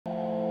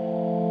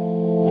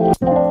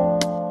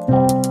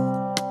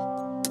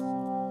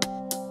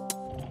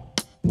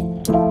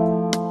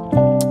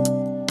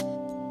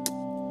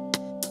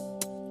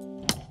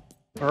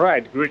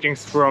Alright,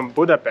 greetings from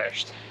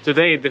Budapest.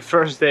 Today, the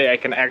first day I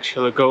can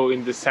actually go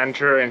in the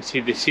center and see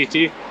the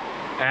city,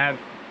 and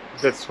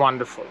that's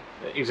wonderful.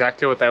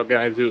 Exactly what I'm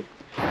gonna do.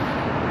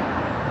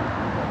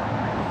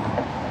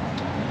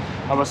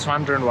 I was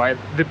wondering why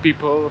the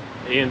people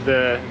in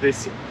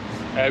this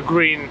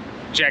green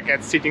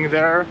jacket sitting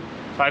there,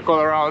 like all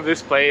around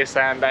this place,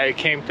 and I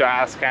came to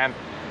ask, and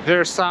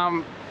there's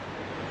some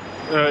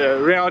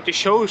reality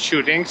show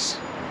shootings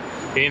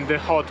in the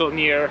hotel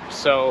near,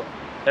 so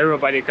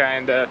everybody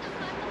kind of,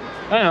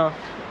 I don't know,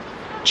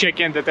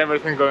 checking that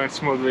everything going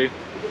smoothly.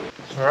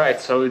 Alright,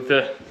 so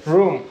the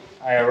room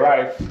I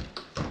arrived,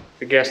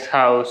 the guest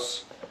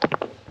house,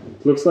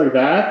 looks like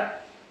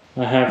that.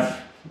 I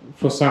have,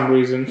 for some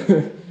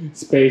reason,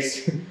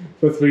 space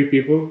for 3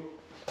 people.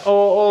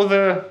 All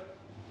the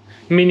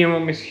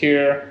minimum is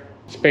here,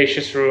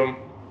 spacious room.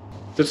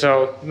 That's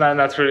all,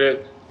 not really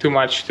too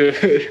much to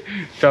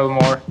tell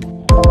more.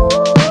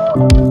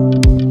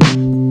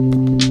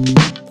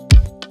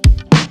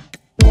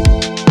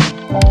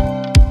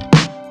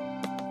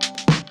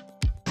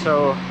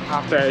 So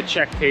after I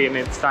checked in,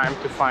 it's time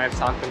to find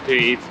something to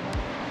eat.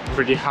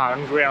 Pretty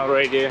hungry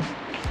already.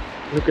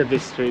 Look at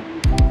this street.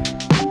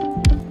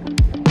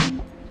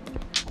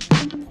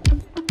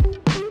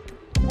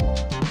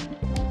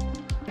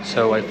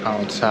 So I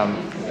found some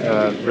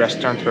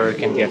restaurant where you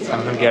can get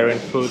some Hungarian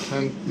food,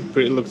 and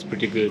it looks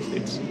pretty good.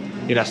 It's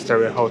in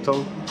Astoria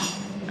Hotel,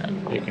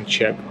 and you can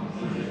check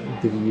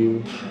the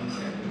view.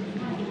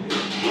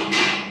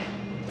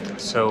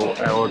 So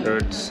I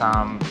ordered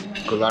some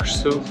goulash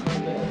soup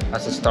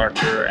as a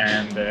starter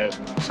and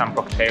some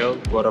cocktail,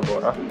 Bora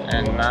Bora.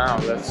 And now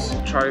let's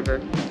try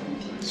the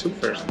soup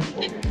first.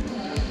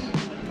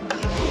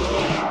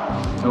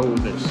 Oh,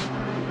 there's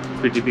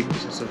pretty big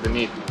pieces of the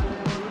meat.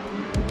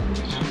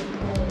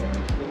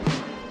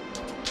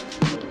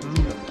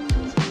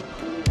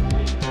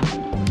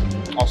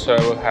 Also,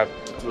 I will have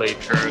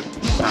later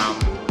some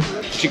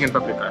chicken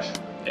paprikash.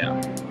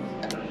 Yeah.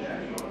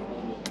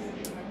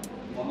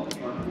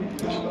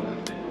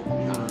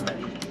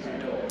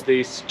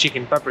 This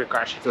chicken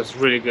paprikash, it was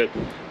really good.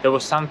 There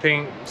was some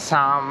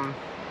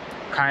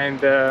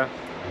kind of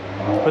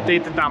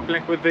potato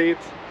dumpling with it,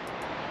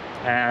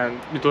 and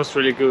it was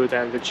really good.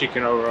 And the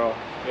chicken overall,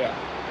 yeah.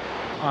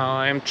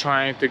 I'm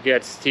trying to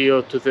get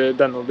still to the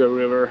Danube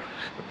River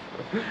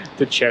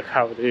to check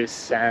how it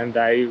is, and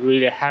I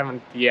really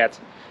haven't yet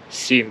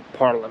seen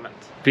Parliament.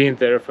 Been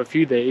there for a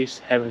few days,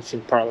 haven't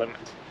seen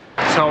Parliament.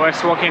 So I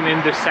was walking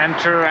in the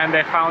center and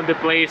I found a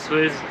place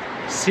with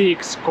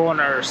 6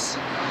 corners.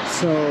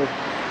 So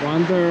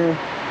 1,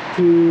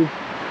 2,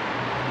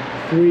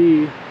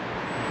 3,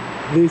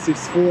 this is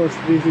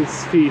 4th, this is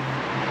 5th.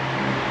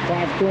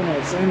 5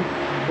 corners, and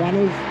one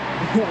of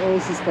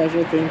also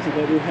special things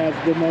that we have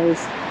the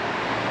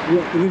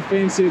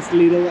fanciest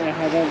Lidl I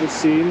have ever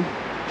seen.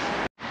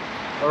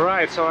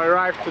 Alright, so I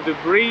arrived to the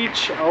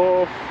bridge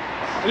of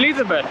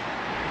Elizabeth.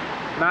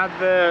 Not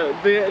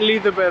the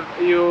Elizabeth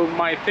you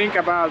might think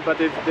about, but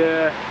it's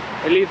the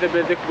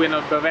Elizabeth, the Queen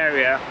of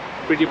Bavaria.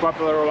 Pretty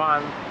popular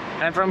one.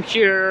 And from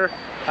here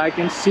I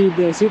can see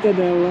the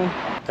citadel.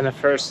 When I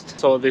first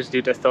saw this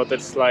dude, I thought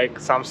it's like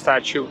some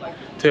statue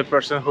to a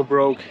person who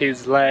broke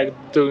his leg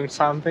doing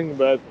something,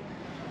 but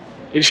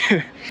it's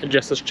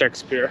just a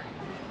Shakespeare.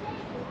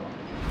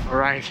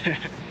 Alright,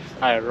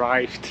 I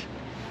arrived.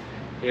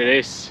 It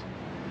is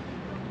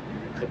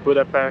the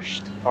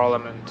Budapest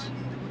Parliament.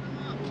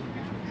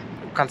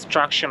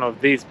 Construction of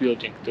this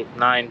building took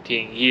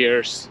 19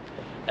 years,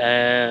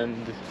 and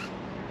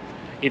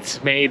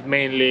it's made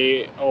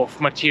mainly of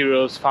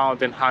materials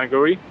found in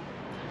Hungary,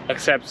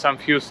 except some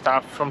few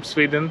stuff from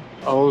Sweden.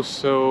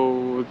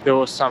 Also, there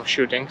was some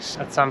shootings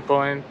at some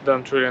point.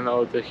 Don't really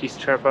know the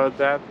history about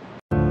that.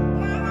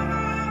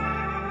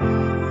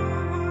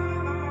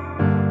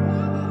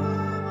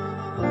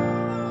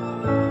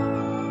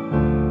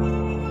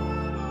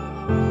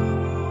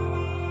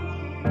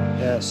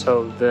 Yeah,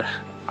 so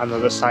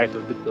another side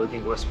of the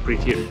building was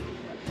pretty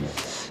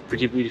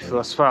beautiful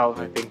as well.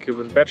 I think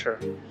even better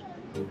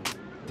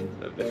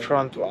than the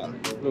front one.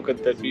 Look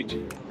at that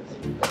beauty.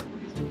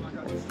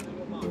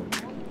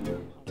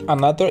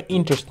 Another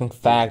interesting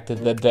fact is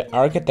that the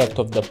architect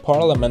of the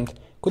parliament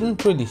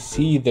couldn't really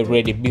see the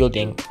ready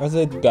building as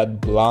it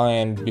got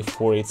blind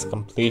before its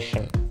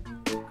completion.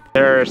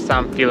 There's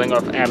some feeling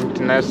of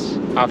emptiness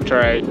after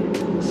I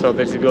saw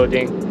this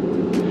building.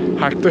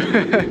 Hard to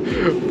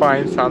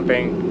find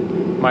something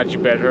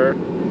much better.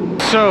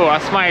 So,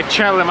 as my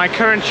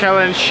current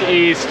challenge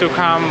is to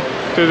come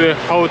to the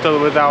hotel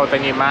without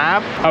any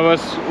map. I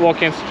was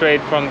walking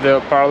straight from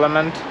the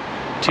parliament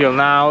till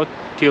now,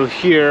 till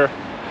here.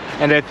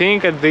 And I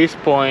think at this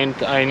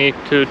point I need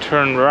to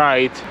turn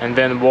right and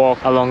then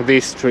walk along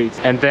this street.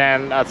 And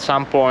then at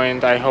some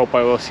point I hope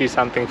I will see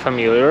something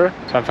familiar,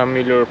 some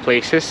familiar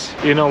places.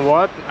 You know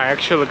what? I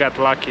actually got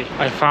lucky.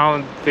 I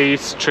found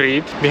this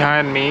street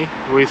behind me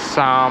with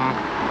some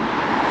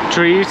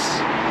trees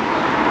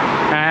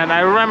And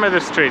I remember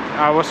the street.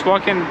 I was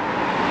walking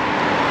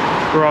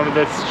from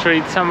the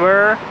street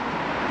somewhere,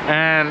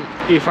 and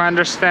if I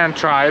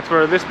understand right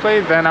where this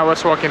place, then I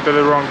was walking to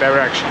the wrong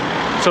direction.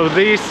 So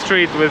this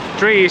street with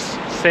trees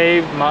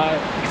saved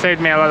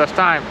me a lot of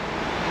time.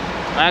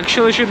 I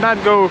actually should not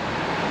go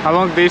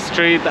along this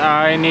street.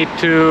 I need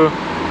to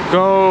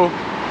go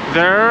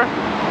there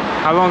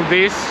along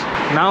this.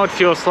 Now it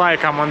feels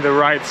like I'm on the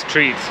right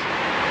street.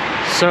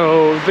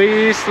 So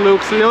this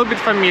looks a little bit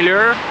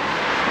familiar,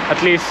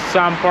 at least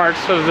some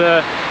parts of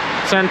the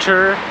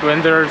center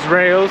when there's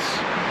rails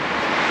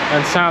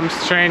and some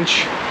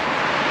strange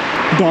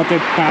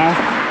dotted path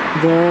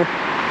there.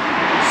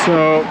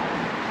 So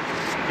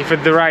if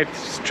it's the right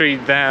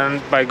street,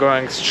 then by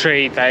going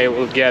straight I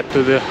will get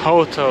to the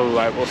hotel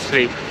I will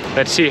sleep.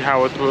 Let's see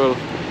how it will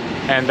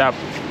end up.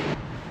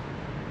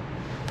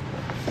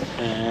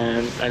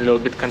 And I'm a little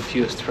bit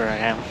confused where I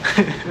am.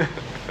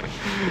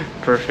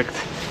 Perfect.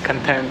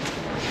 Content.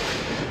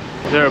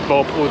 There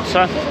Bob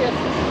Utsa,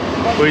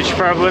 which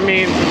probably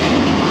means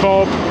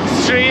Bob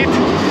Street,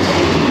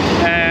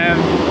 and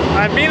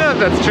I've been on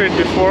that street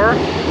before.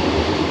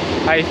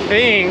 I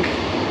think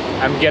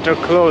I'm getting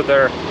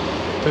closer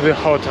to the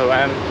hotel,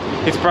 and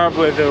it's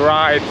probably the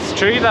right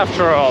street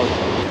after all.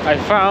 I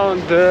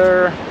found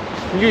the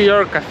New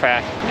York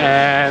cafe,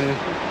 and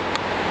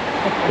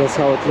that's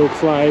how it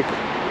looks like.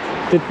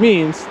 That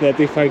means that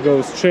if I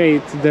go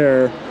straight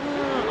there,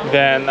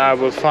 then I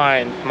will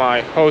find my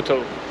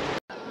hotel.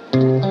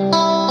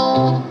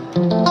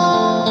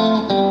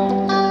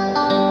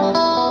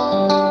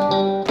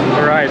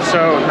 Alright,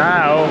 so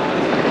now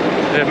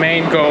the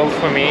main goal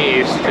for me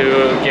is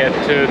to get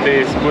to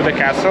this Buda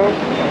castle.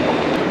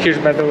 Here's,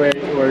 by the way,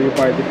 where you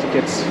buy the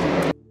tickets.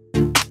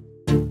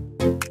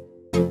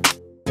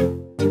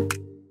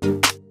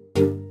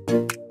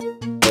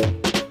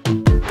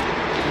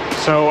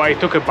 So I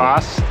took a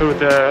bus through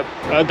the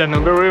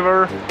Danube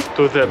River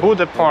to the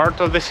Buda part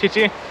of the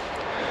city,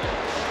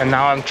 and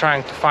now I'm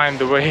trying to find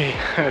the way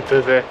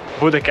to the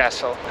Buda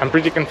castle. I'm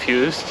pretty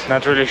confused,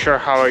 not really sure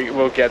how I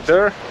will get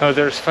there. Now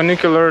there's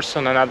funiculars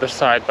on another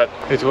side, but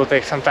it will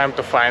take some time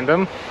to find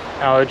them.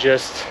 I'll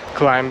just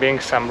climbing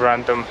some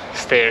random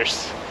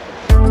stairs.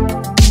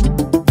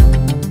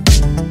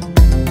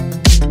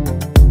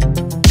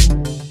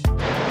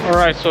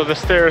 Alright, so the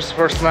stairs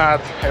was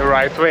not a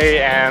right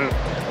way, and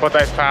what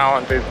I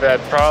found is that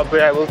probably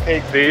I will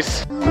take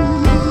this.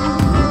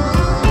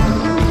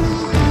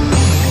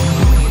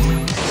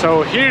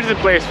 So here's the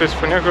place with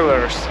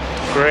funiculars.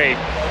 Great.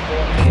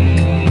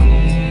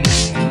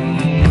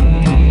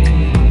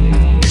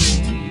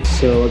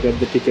 So I got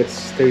the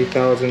tickets,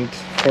 3,000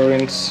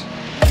 forints.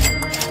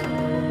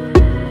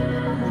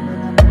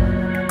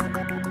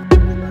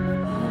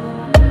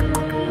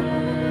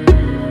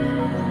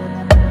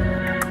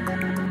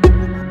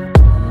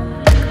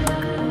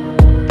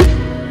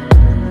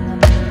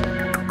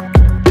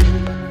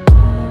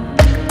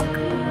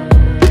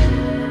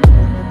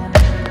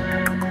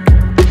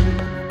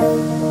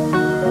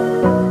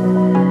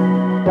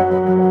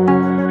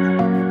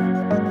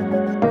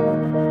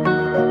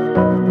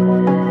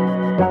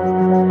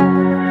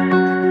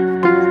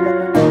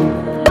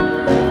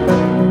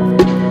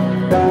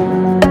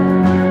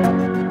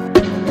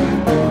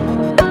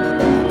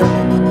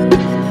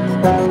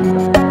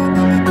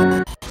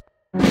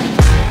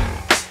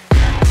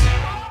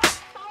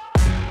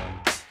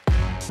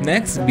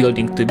 Next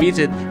building to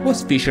visit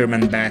was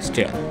Fisherman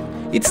Bastion.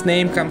 Its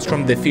name comes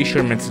from the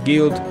Fishermen's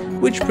Guild,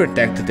 which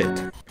protected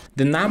it.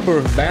 The number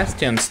of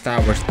bastions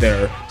towers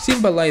there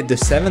symbolize the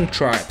 7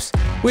 tribes,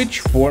 which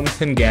formed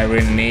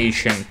Hungarian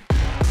nation.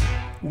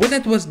 When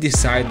it was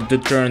decided to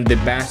turn the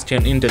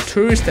bastion into a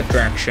tourist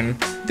attraction,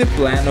 the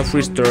plan of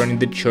restoring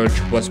the church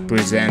was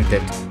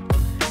presented.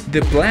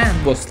 The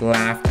plan was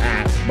laughed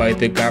at by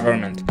the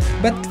government,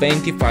 but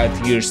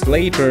 25 years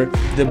later,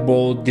 the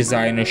bold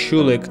designer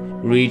Schulich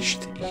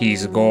reached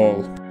his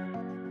goal.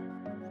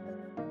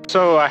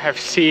 So I have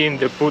seen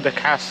the Buda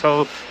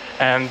castle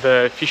and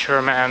the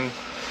Fisherman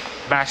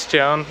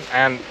Bastion,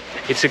 and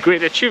it's a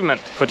great achievement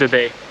for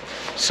today.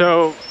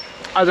 So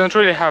I don't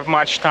really have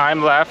much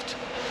time left.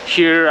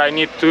 Here I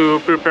need to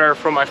prepare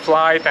for my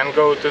flight and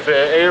go to the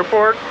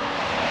airport,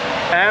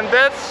 and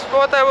that's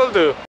what I will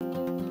do.